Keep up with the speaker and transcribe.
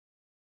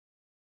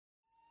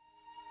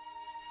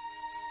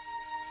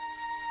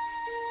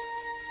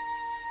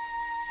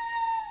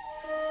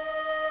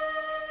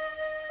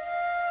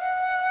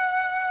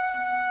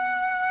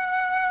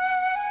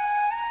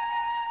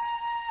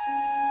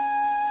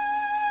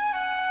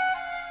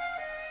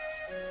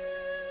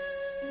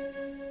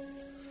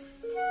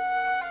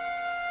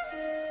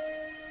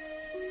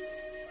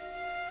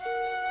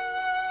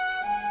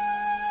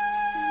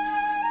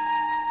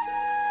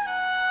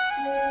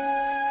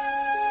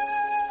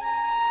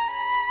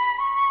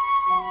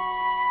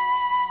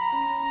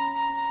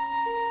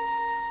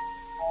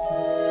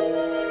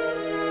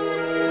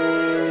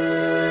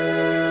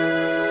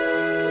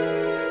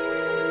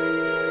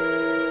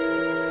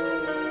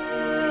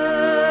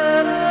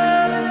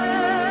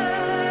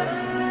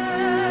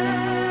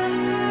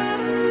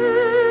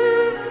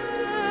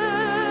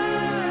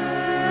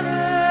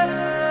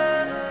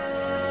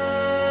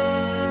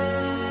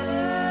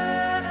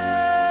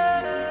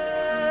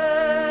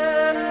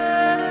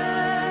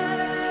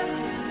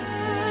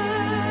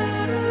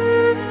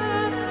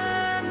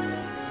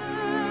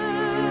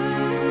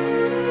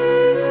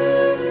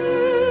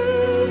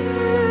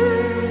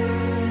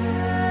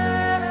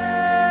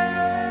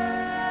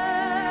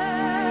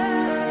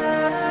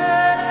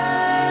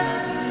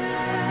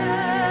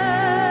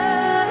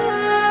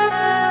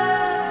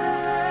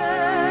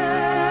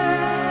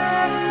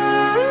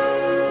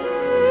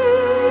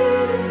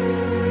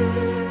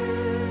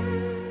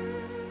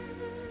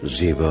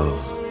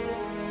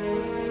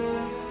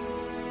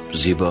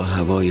زیبا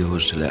هوای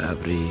حوصله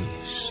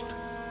ابریست،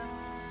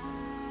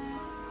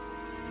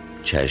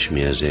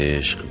 چشمی از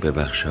عشق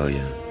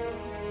ببخشایم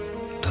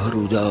تا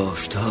رود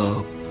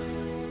آفتاب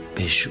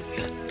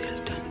بشوید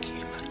دلتنگی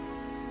من.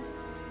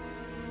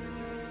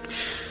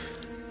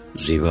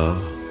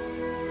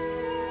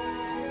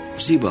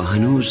 زیبا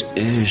هنوز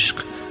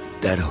عشق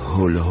در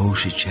حول و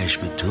حوش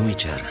چشم تو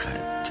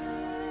میچرخد.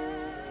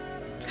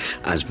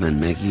 از من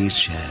مگیر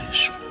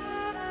چشم،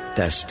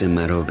 دست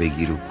مرا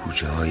بگیر و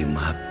کوچه های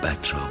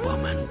محبت را با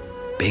من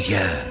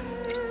بگرد.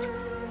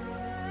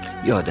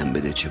 یادم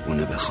بده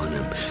چگونه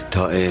بخوانم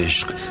تا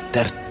عشق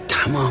در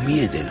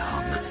تمامی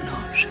دلها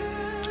معنا شد.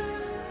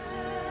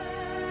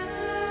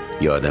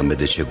 یادم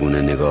بده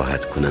چگونه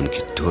نگاهت کنم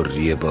که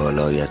طری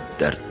بالایت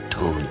در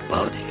تند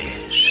باد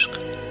عشق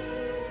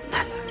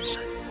نلرزد.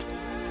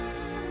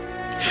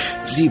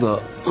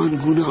 زیبا،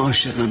 آنگونه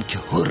عاشقم که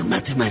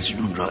حرمت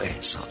مجنون را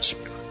احساس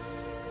می‌کنم.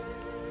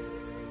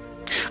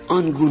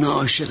 آنگونه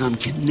عاشقم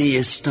که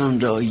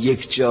نیستان را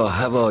یک جا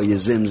هوای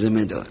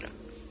زمزمه دارم.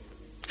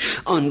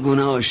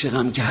 آنگونه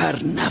عاشقم که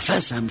هر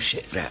نفسم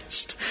شعر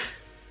است.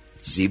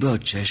 زیبا،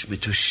 چشم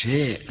تو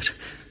شعر،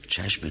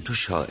 چشم تو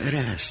شاعر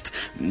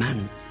است.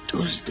 من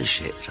دزد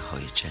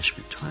شعرهای چشم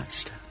تو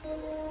هستم.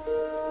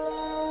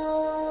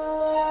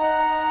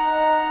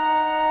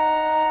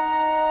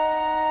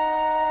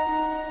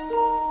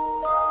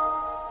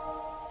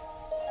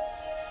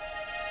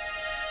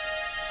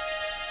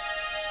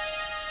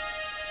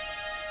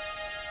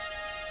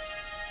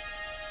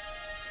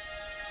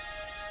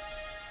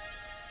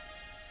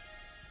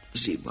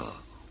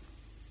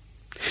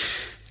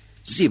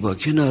 زیبا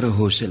کنار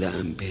حوصله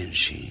ام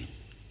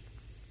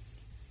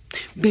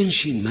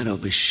بنشین مرا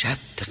به شط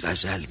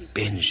غزل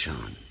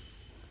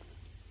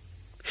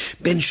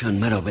بنشان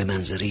مرا به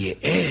منظره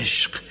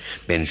عشق،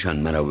 بنشان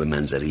مرا به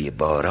منظره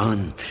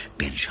باران،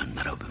 بنشان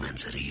مرا به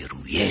منظره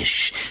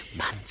رویش.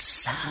 من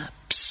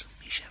سبز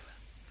می شدم.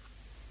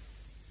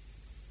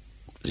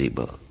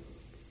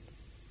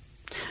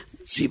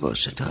 زیبا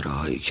ستاره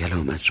های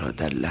کلامت را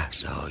در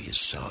لحظه های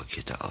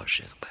ساکت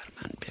عاشق بر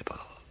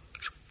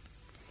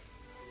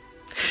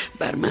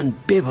من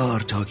ببار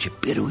تا که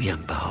برویم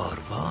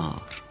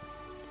بهاروار.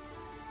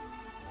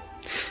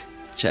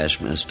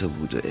 چشم از تو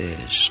بود و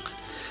عشق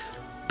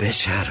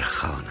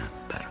بچرخانم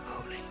بر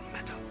حول این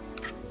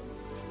مدار.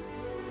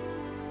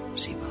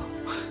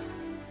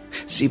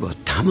 زیبا،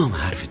 تمام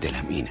حرف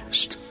دلم این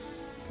است.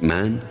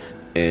 من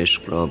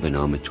عشق را به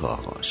نام تو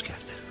آغاز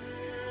کردم.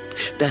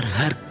 در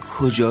هر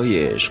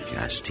کجای عشق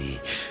هستی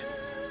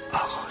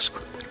آغاز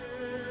کن.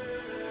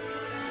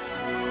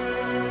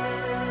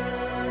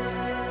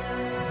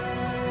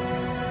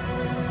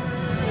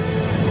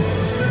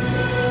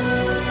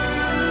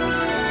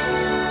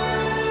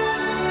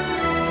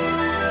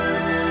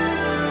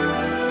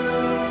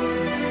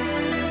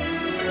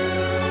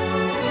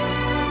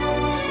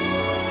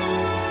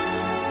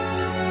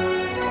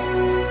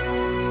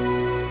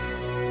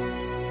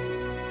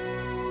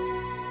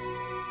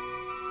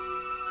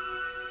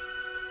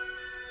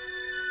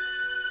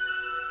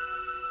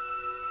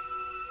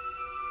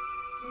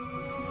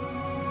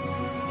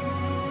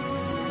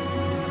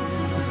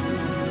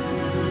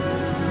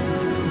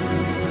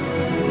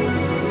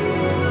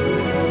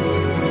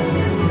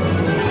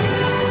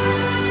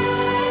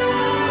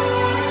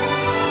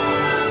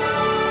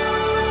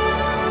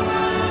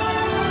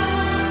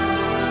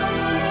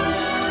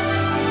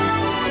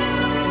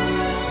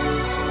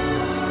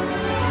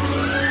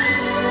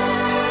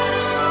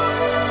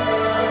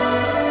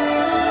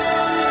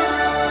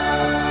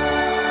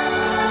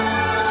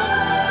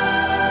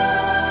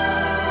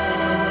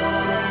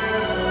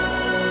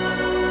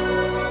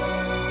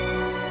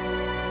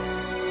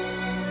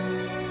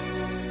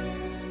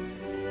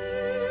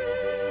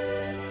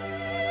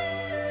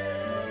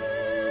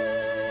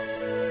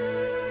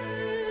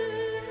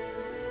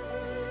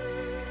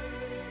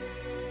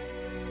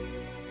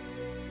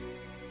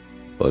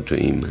 با تو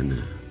این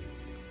منم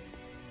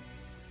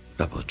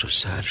و با تو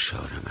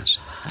سرشارم از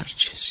هر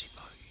چه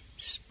زیبایی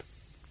است.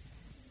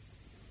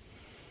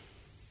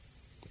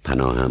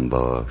 پناهم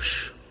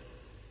باش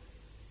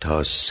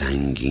تا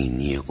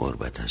سنگینی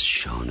غربت از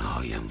شانه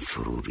هایم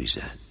فرو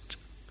ریزد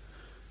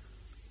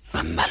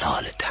و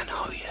ملال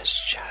تنهایی از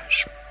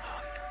چشم.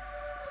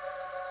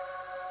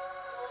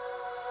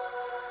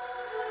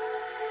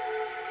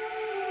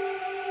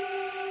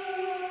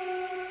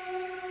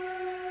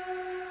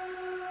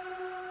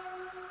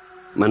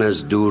 من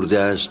از دور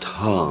دست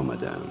ها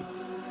آمدم،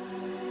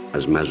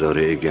 از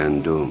مزارع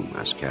گندم،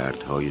 از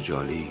کردهای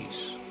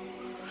جالیز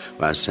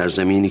و از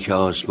سرزمینی که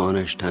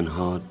آسمانش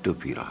تنها دو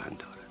پیراهن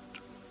دارد.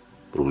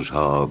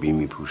 روزها آبی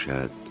می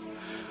پوشد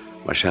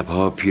و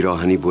شبها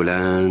پیراهنی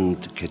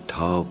بلند که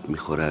تاب می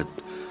خورد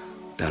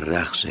در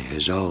رقص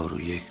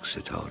 1001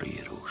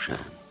 ستاره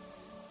روشن.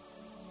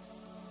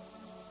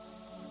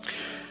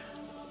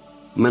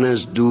 من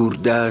از دور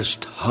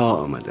دست ها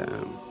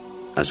آمدم،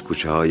 از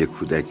کوچه های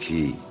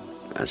کودکی،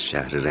 از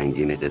شهر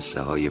رنگین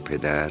قصه های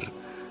پدر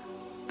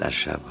در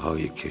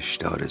شبهای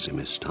کشتار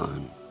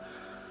زمستان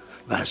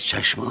و از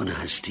چشمان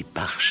هستی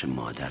بخش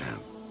مادرم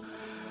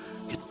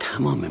که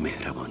تمام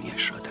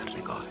مهربانیش را در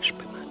نگاهش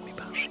به من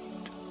میبخشید.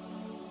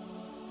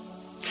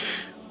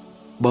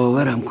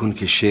 باورم کن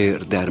که شعر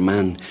در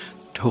من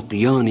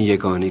طغیان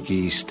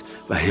یگانگی است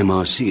و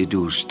حماسی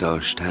دوست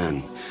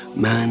داشتن.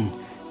 من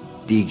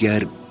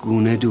دیگر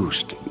گونه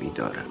دوست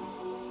می‌دارم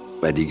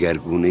و دیگر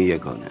گونه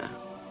یگانه.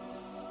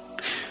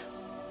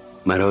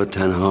 مرا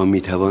تنها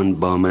میتوان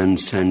با من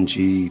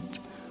سنجید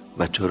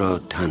و تو را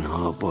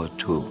تنها با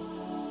تو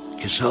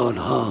که سال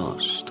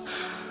هاست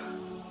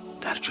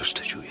در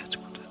جستجویت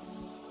بوده.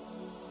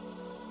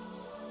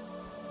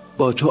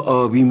 با تو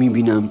آبی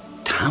میبینم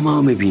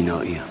تمام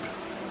بیناییم را.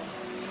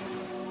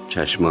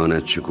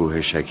 چشمانت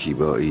شکوه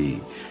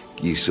شکیبایی،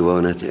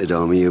 گیسوانت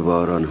ادامه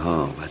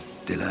بارانها و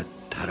دلت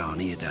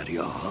ترانه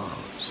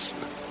دریاهاست.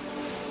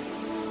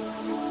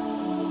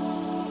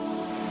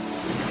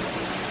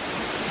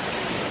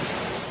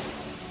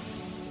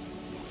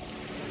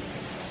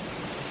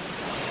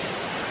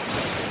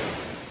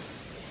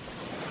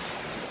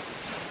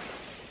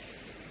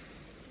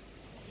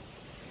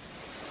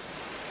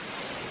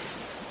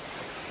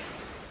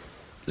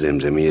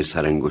 زمزمه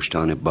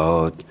سرانگشتان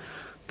باد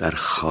در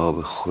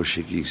خواب خوش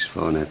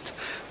گیسوانت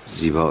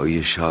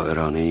زیبایی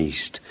شاعرانه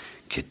است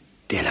که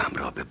دلم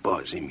را به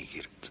بازی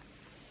میگیرد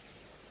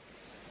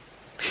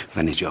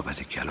و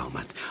نجابت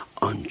کلامت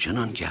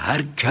آنچنان که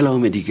هر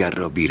کلام دیگر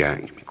را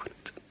بیرنگ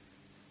میکند.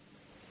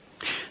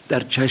 در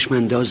چشم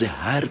انداز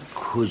هر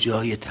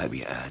کجای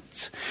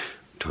طبیعت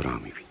تو را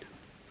میبینم.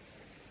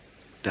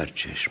 در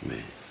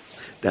چشمه،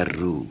 در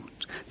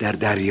رود، در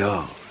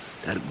دریا،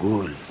 در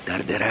گل، در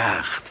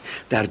درخت،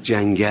 در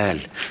جنگل،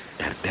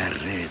 در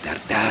دره، در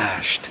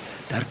دشت،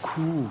 در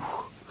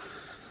کوه.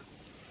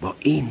 با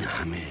این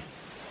همه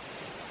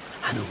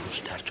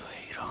هنوز در تو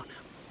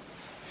حیرانم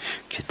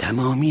که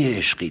تمامی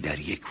عشقی در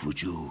یک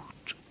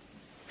وجود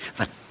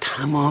و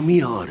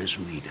تمامی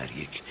آرزویی در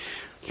یک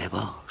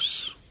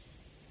لباس.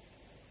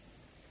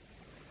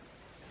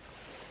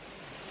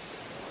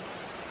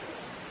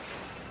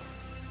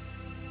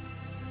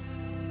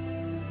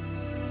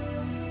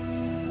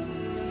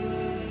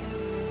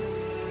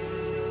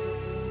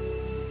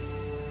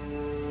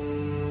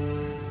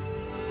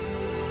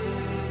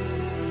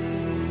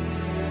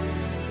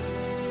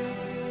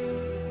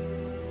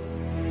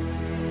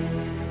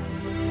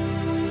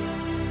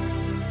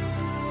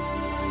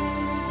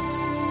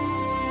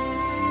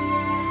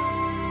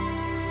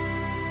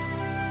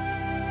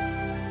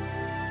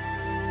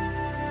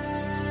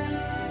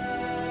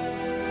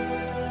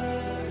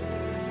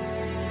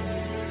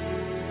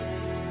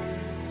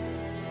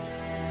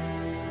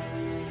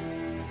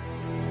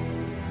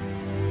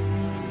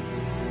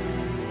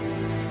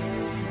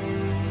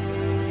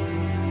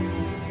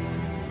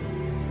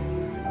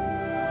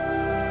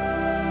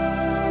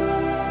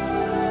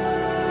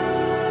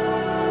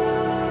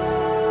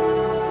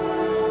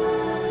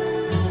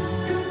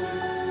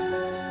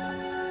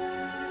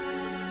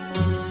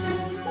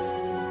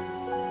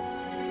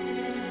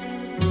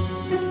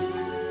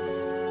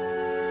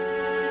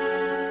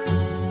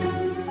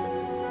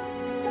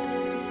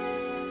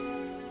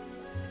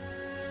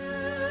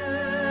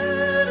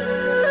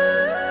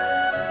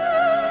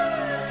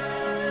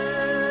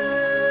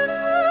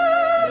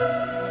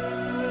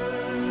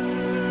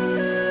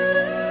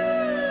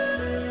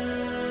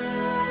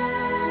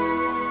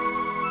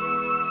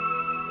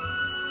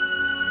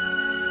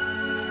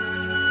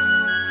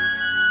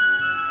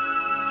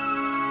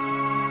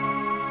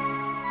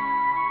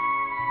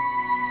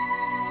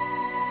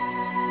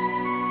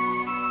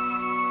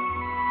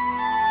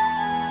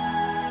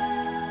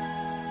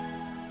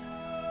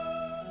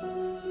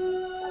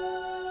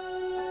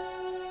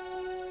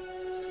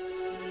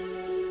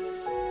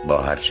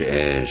 با هرچه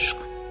عشق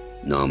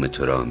نام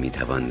تو را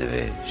میتوان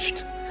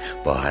نوشت،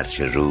 با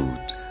هرچه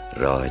رود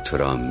راه تو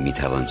را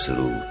میتوان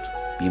سرود.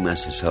 بیم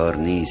از حصار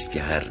نیست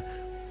که هر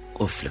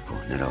قفل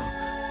کهنه را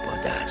با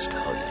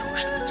دستهای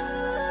روشن تو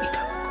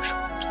میتوان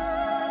گشود.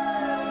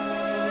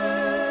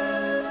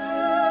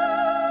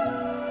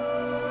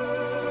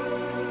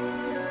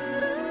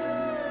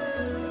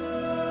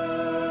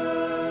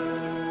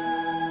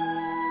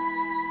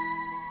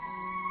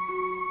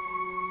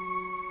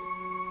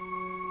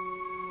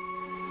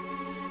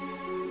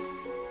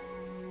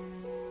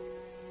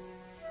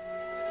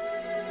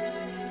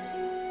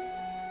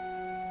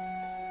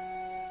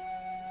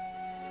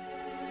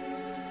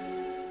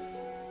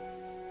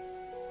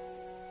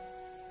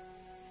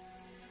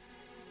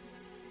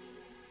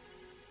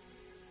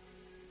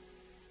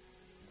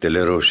 دل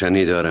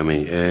روشنی دارم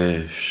ای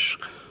عشق،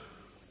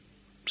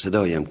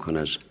 صدایم کن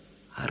از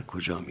هر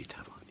کجا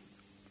میتوانی.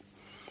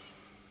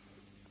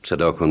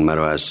 صدا کن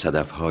مرا از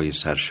صدفهای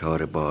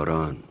سرشار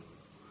باران،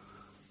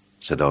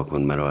 صدا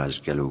کن مرا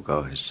از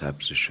گلوگاه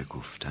سبز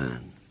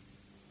شکفتن،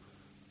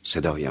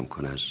 صدایم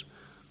کن از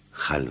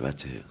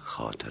خلوت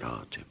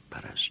خاطرات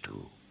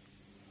پرستو.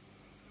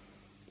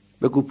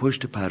 بگو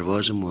پشت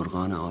پرواز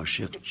مرغان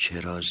عاشق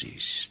چه رازی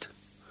است.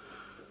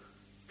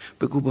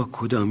 بگو با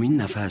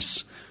کدامین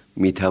نفس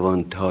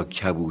میتوان تا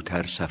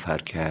کبوتر سفر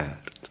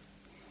کرد.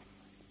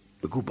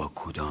 بگو با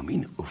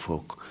کدامین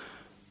افق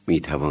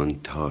میتوان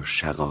تا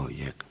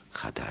شقایق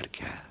خطر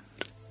کرد؟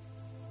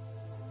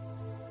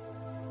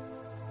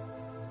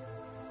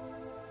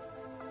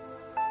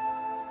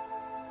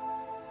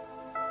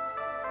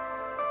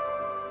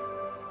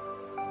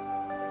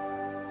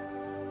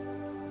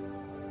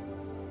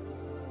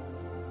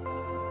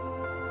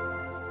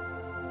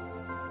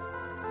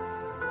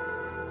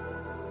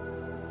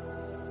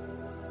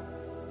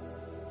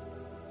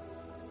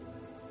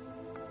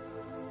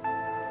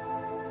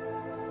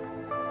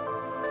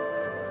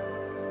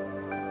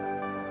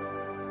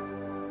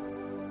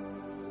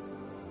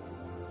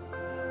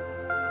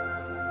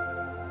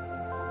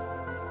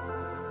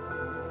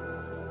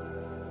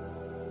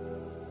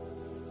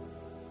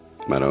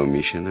 مرا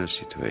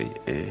میشناسی تو ای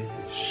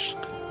عشق؟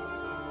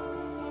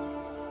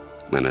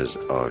 من از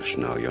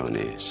آشنایان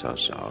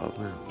احساس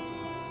آبم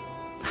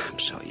و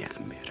همسایم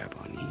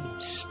مهربانی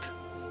است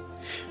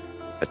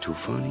و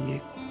طوفان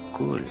یک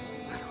گل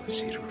مرا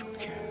زیر و رو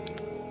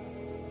کرد.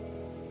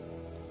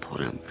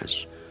 پرم از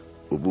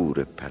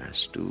عبور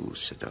پرستو،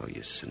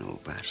 صدای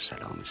صنوبر،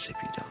 سلام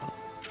سپیدار.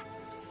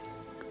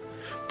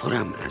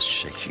 پرم از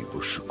شکیب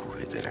و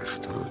شکوه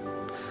درختان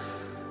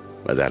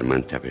و در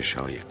من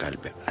تپش‌های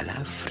قلب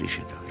علف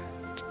ریشه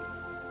دارد.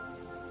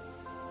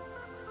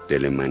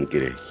 دل من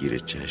گرهگیر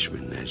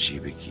چشم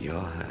نجیب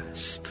گیاه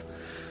است.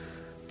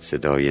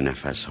 صدای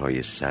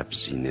نفس‌های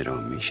سبزینه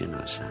را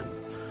میشناسم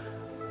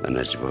و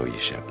نجوای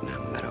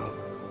شبنم مرا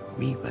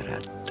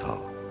میبرد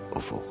تا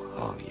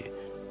افق‌های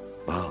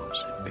باز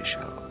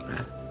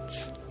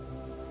بشارت.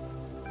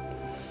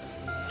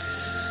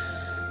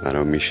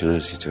 مرا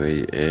میشناسی تو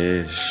ای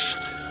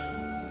عشق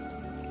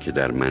که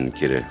در من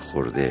گره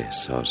خورده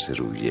احساس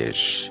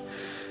رویش،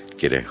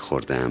 گره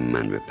خوردم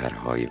من به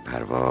پرهای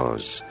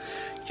پرواز،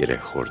 گره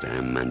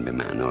خوردم من به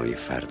معنای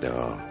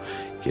فردا،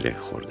 گره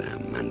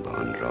خوردم من با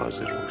آن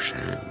راز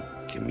روشن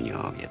که می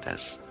آید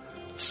از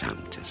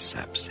سمت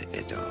سبز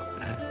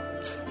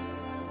عدالت.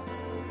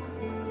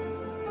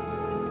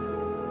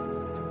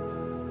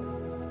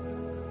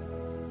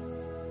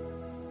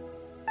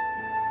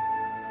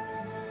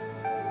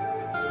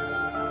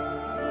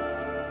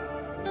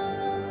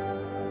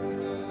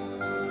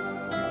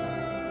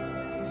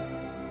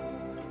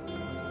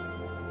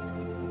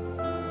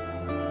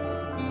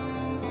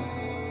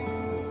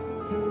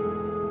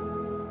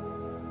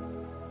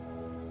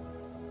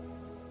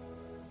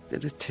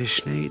 دل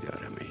تشنه‌ای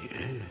دارم ای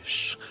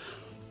عشق.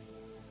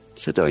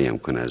 صدایم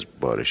کن از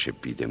بارش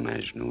بید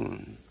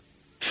مجنون،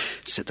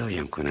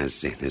 صدایم کن از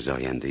ذهن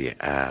زاینده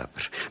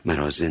ابر.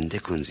 مرا زنده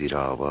کن زیر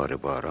آوار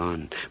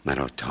باران،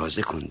 مرا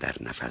تازه کن در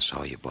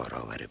نفسهای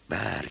بارآور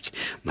برگ.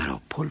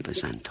 مرا پل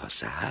بزن تا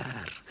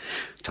سحر،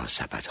 تا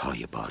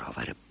سبدهای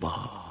بارآور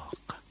باغ.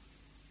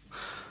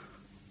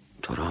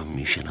 تو را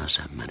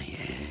میشناسم من ای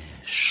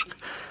عشق.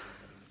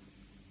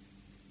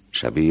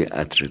 شبیه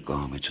عطر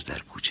گام تو در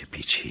کوچه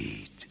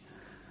پیچید.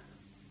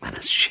 من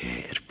از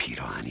شعر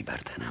پیراهنی بر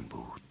تنم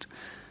بود،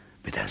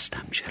 به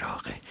دستم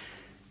چراغ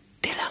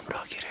دلم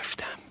را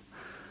گرفتم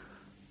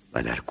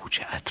و در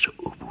کوچه عطر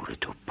عبور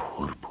تو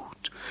پر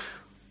بود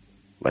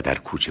و در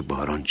کوچه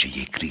باران چه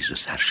یک ریز و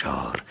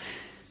سرشار.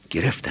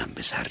 گرفتم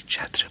به سر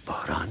چتر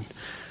باران،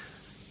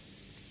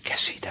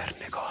 کسی در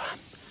نگاهم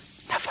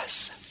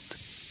نفس زد.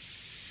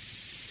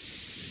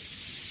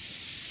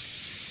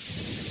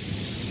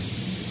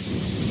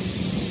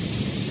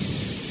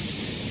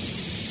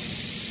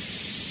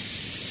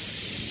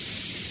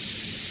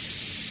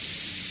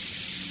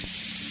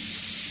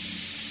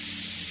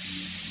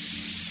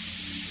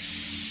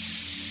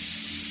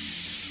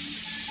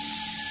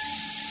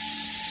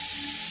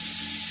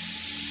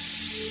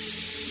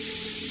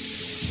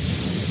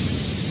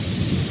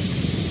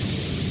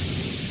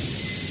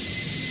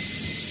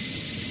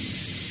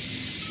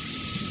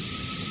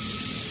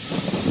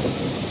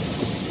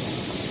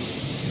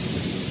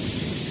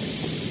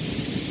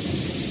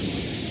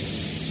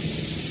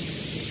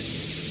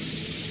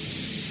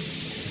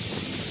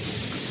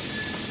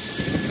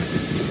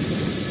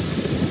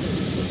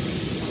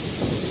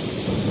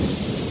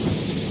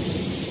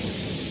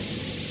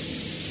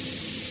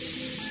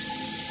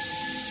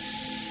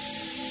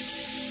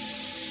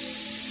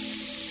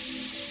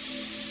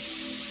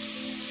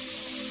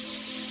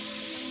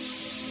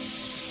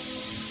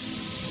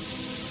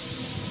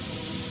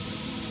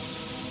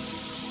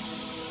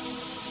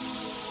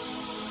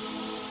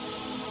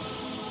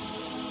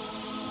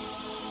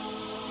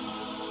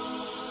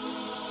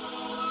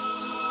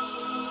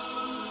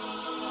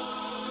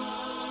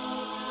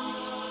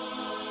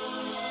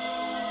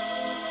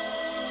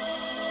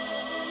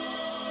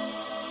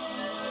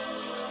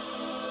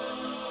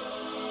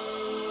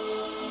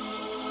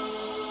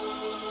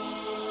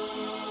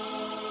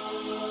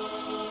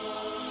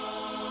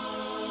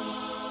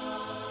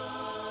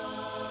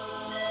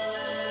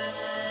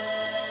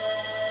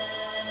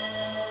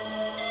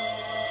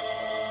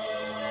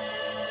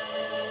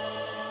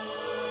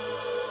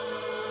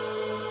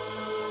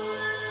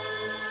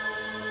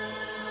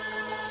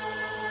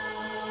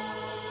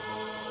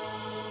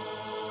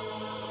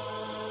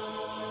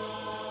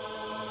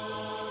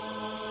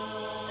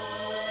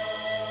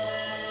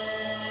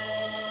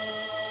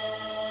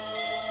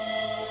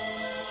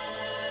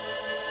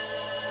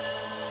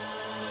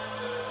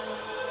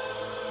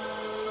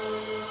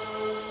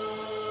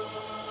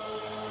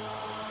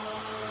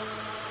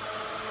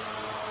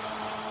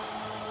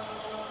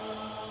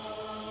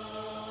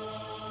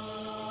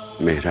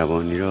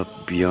 مهربانی را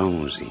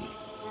بیاموزیم.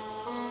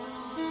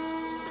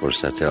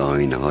 فرصت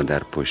آینه ها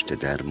در پشت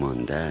در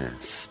مانده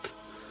است.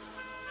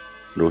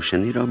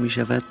 روشنی را می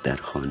شود در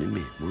خانه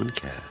مهمان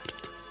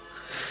کرد.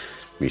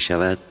 می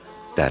شود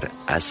در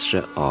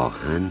عصر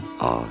آهن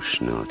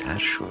آشناتر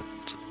شد.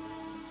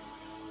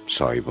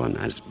 سایبان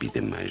از بید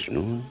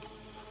مجنون،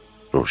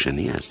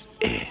 روشنی از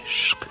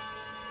عشق.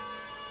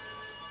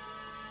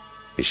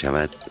 می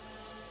شود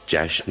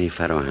جشنی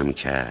فراهم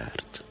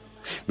کرد.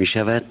 می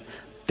شود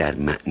در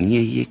معنی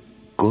یک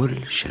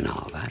گل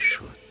شناور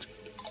شد.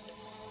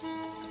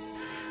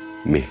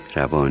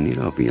 مهربانی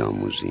را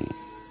بیاموزیم.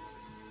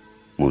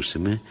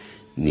 موسم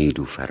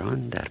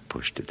نیلوفران در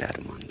پشت در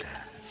مانده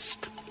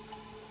است.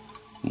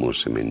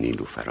 موسم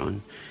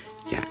نیلوفران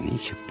یعنی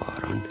که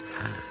باران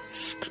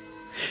هست،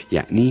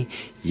 یعنی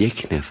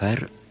یک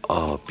نفر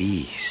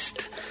آبی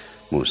است.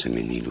 موسم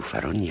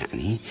نیلوفران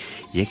یعنی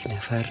یک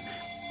نفر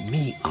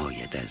می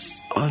آید از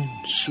آن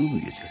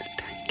سوی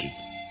دلتنگی.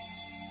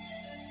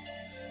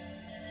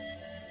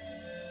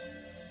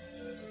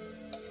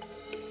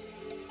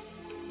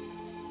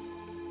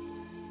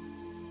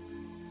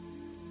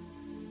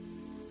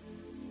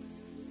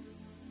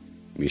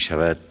 می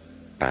شود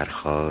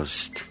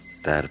برخاست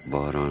در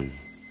باران،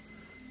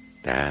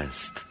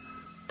 دست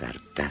در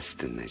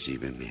دست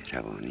نجیب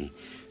مهربانی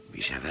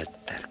می شود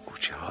در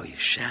کوچه های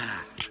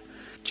شهر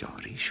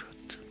جاری شد.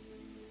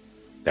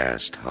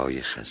 دست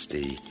های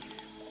خسته‌ای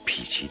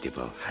پیچیده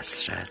با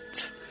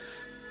حسرت،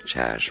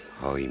 چشم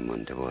های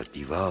مانده با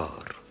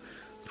دیوار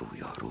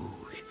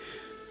رویاروی،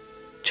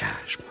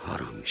 چشم ها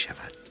را می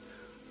شود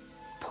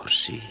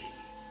پرسید.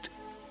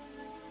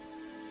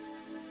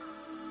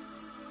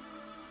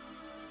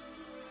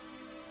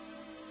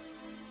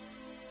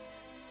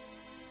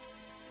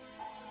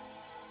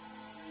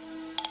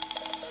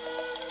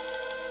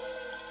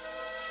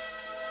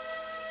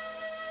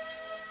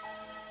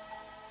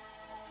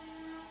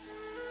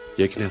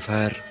 یک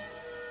نفر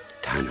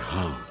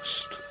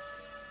تنهاست.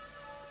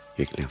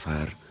 یک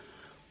نفر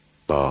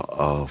با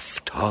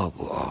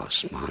آفتاب و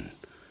آسمان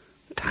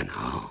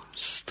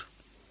تنهاست.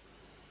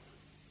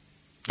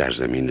 در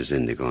زمین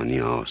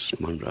زندگانی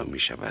آسمان را می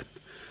شود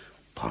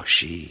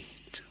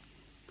پاشید.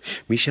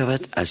 می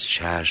شود از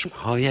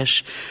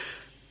چشمهایش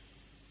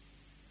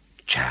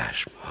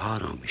چشمها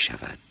را می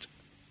شود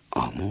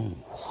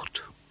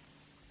آموخت.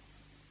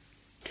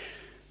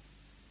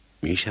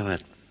 می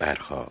شود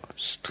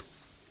برخاست.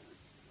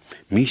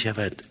 می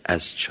شود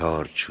از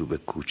چارچوب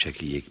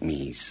کوچک یک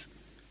میز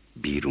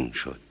بیرون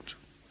شد.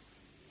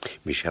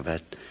 می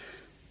شود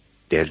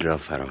دل را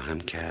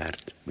فراهم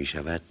کرد. می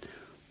شود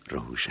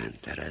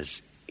روشن‌تر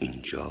از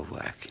اینجا و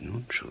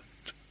اکنون شد.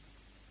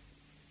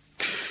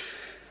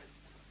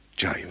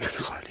 جای من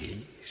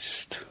خالی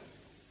است.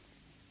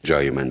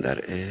 جای من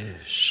در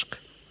عشق.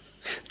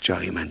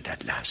 جای من در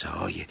لحظه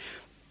های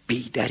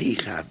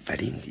بی‌دریغ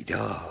اولین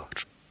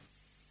دیدار.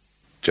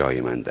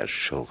 جای من در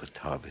شوق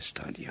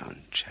تابستانیان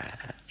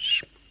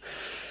چشم.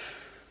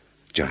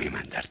 جای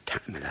من در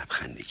طعم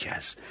لبخندی که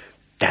از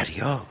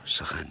دریا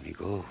سخن می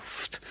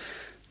گفت.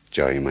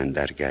 جای من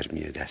در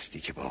گرمی دستی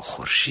که با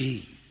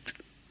خورشید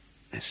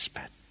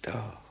نسبت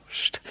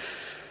داشت.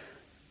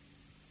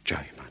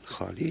 جای من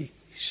خالی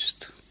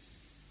است.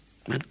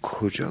 من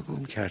کجا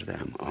گم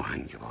کردم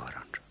آهنگ باران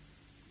را؟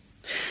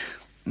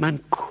 من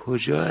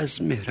کجا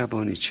از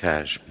مهربانی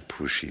چشم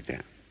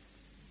پوشیدم؟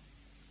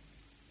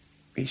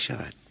 می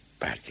شود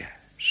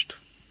برگشت.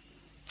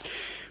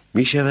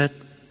 می شود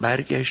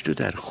برگشت و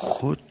در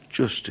خود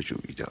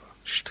جستجویی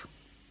داشت.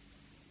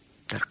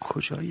 در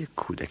کجا یک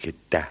کودک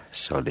 10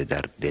 ساله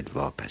در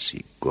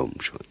دلواپسی گم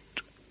شد؟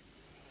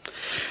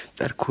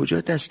 در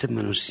کجا دست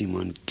من و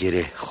سیمان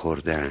گره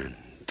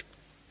خوردند؟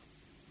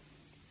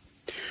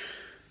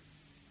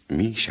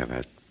 می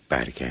شود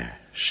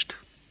برگشت.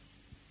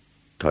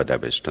 تا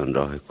دبستان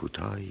راه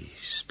کوتاهی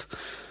است.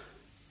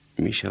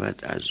 می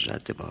شود از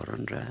رد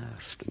باران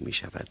رفت. می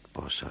شود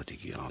با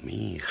سادگی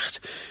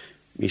آمیخت.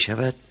 می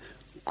شود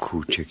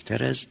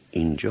کوچکتر از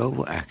اینجا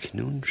و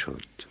اکنون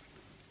شد.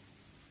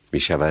 می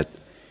شود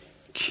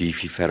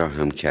کیفی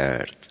فراهم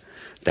کرد.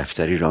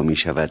 دفتری را می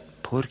شود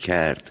پر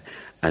کرد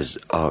از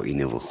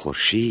آینه و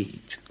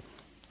خورشید.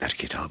 در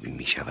کتابی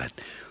می شود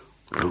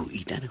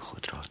روییدن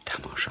خود را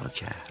تماشا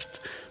کرد.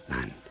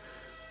 من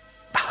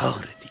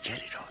بهار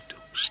دیگری را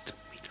دوست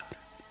می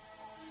دارم.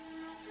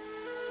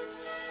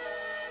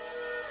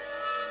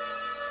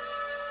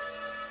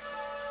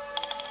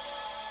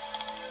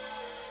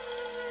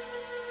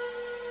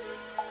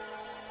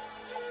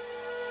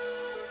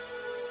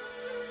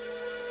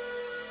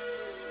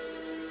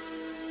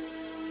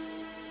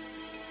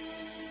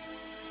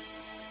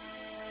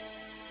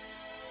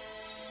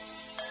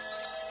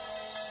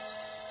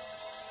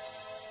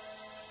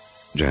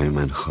 جای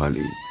من خالی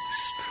است.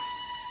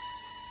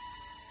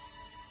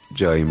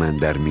 جای من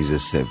در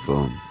میز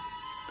سوم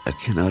در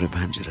کنار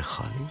پنجره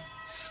خالی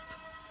است.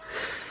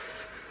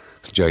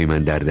 جای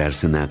من در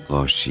درس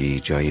نقاشی.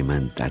 جای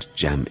من در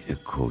جمع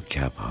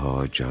کوکب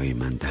ها. جای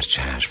من در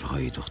چشم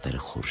های دختر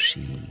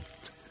خورشید.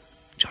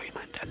 جای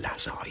من در در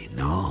لحظه های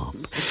ناب،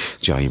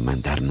 جای من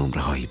در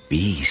نمره های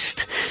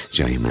 20،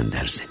 جای من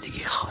در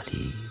زندگی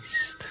خالی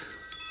است.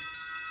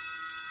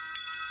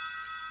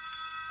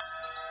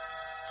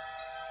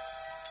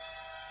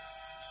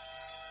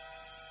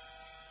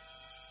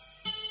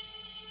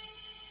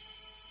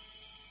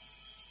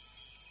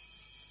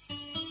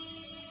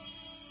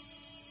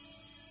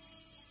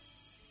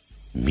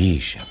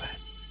 می شود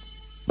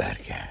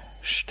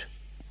برگشت.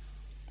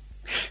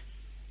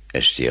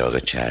 اشتیاق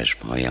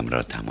چشمهایم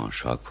را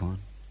تماشا کن.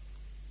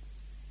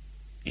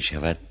 می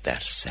شود در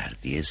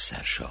سردی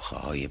سرشاخه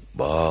های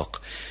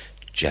باغ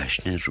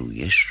جشن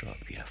رویش را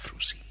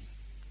بیافروزیم.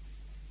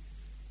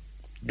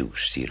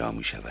 دوستی را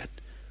می شود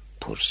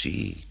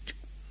پرسید،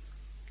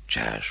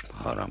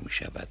 چشمها را می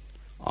شود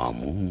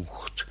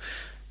آموخت.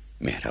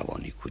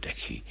 مهربانی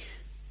کودکی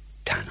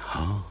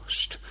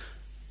تنهاست،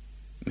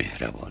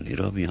 مهربانی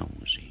را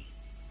بیاموزی،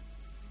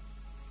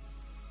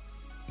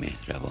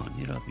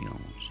 مهربانی را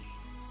بیاموزی،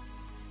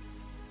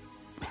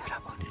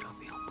 مهربانی را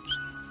بیاموزی.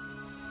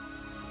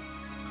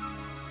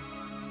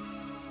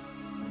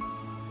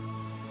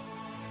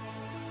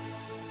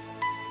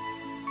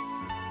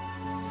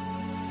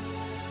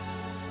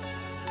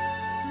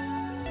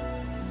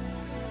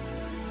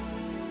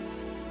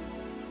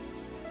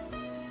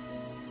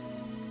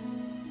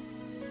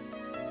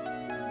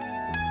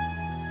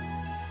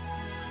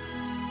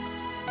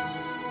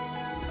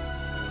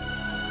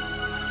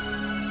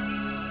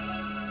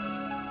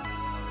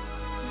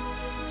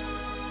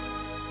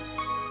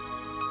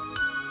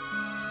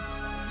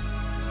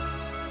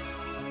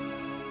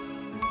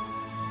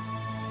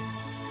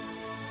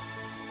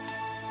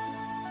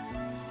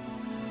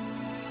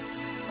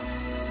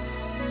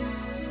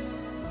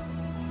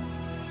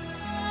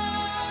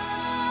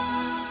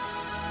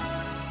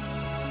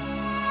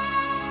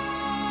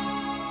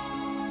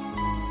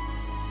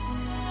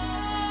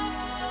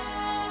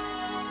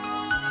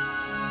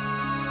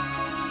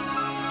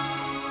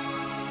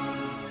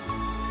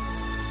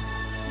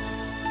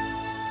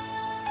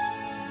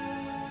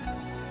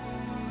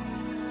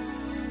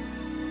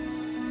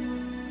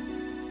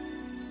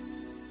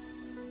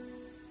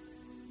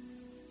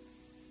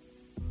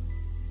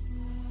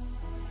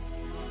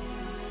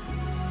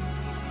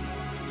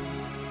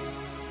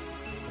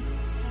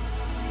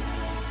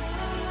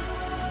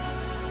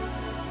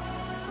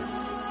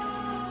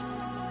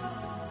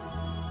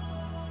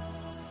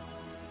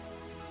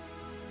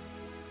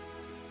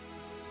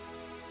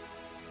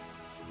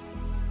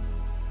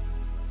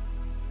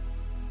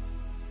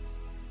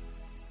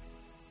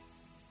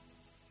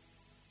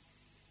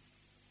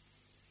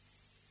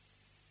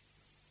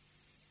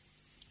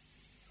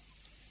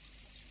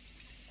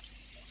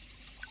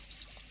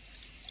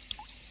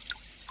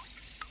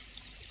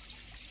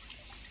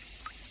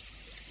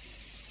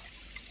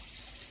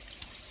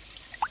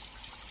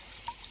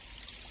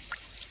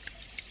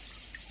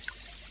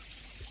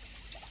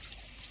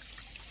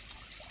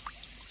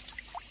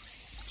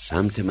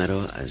 سمت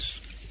مرا از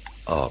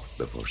آب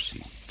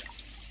بپرسید.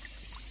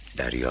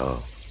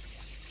 دریا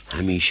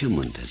همیشه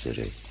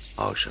منتظر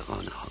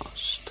عاشقانه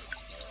هاست.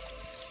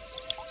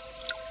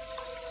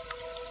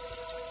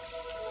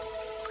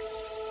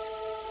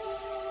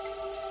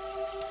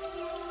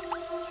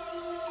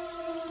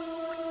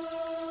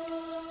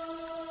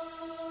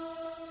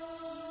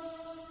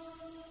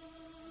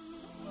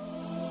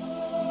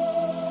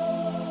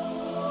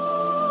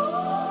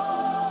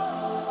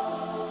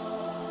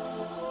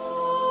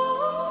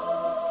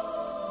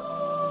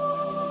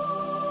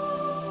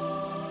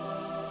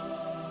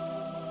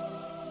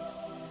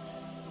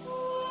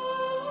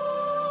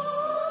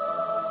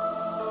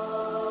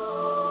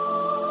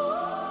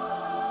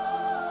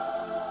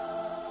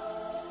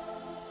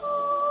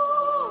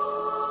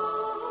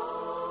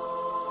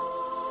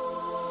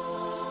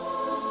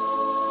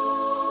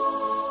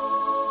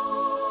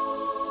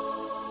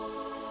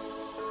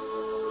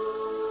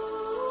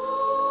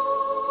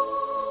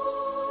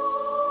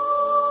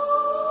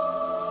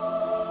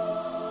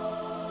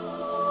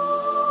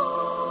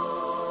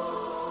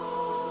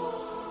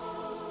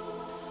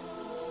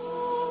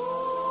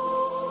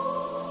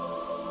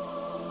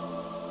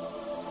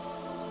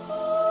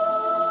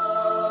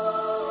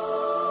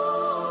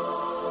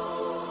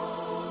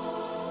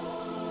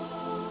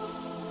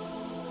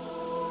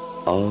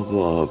 آب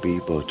و آبی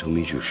با تو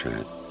می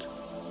جوشد،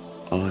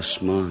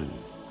 آسمان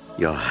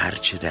یا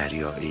هرچه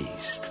دریایی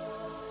است.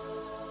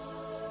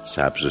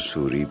 سبز و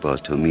سوری با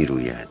تو می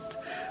روید،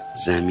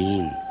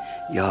 زمین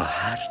یا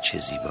هرچه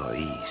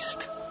زیبایی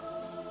است.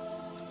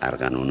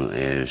 ارغنون و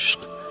عشق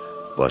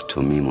با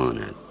تو می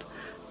ماند،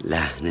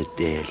 لحن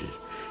دل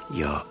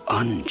یا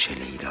آنچه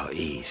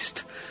لیلایی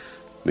است.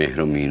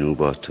 مهر و مینو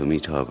با تو می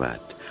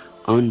تابد،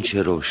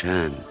 آنچه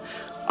روشن،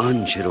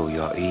 آنچه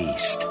رویایی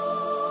است.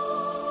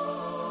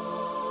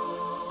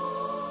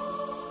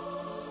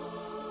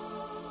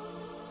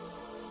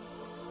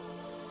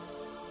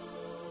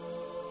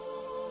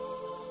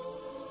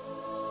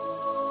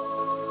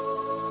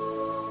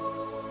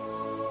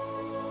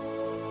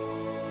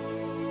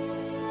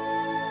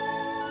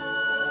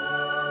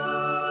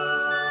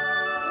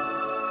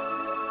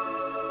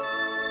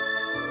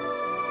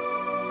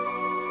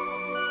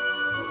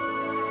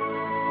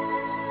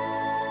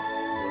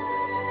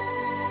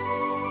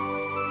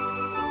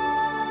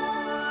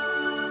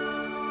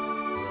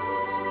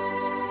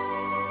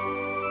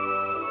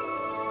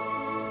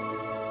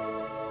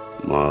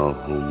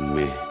 ماه و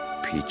مه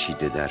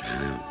پیچیده در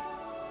هم،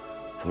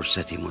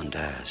 فرصتی مانده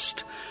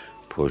است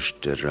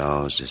پشت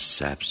راز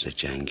سبز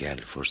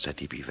جنگل،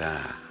 فرصتی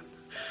بی‌وهم.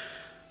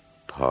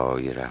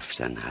 پای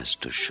رفتن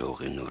هست و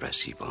شوق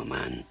نورسی با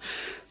من،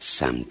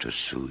 سمت و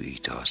سوی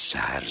تا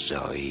سحر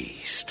زایی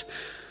است.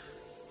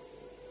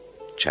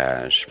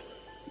 چشم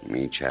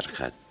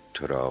میچرخد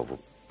تو را و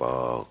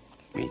باغ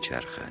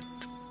میچرخد،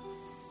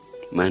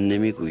 من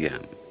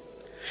نمیگویم.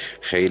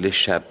 خیل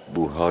شب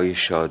بوهای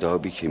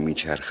شادابی که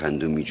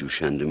میچرخند و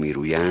میجوشند و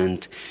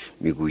میرویند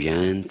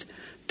میگویند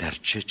در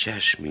چه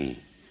چشمی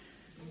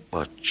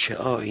با چه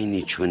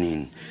آیینی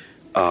چنین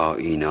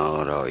آیین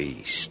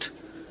آرایی است.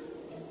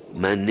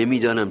 من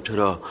نمیدانم تو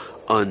را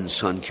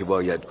آنسان که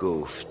باید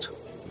گفت،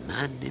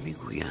 من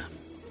نمیگویم.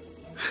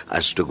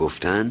 از تو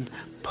گفتن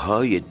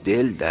پای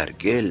دل در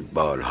گل،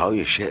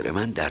 بالهای شعر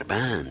من در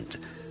بند،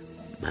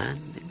 من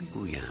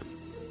نمیگویم.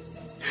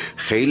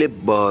 خیل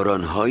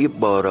بارانهای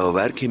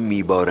بارآور که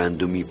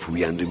میبارند و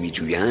میپویند و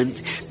میجویند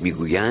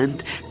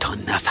میگویند تا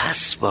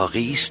نفس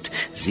باقی است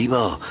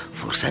زیبا،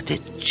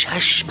 فرصت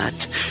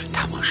چشمت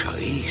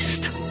تماشایی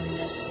است.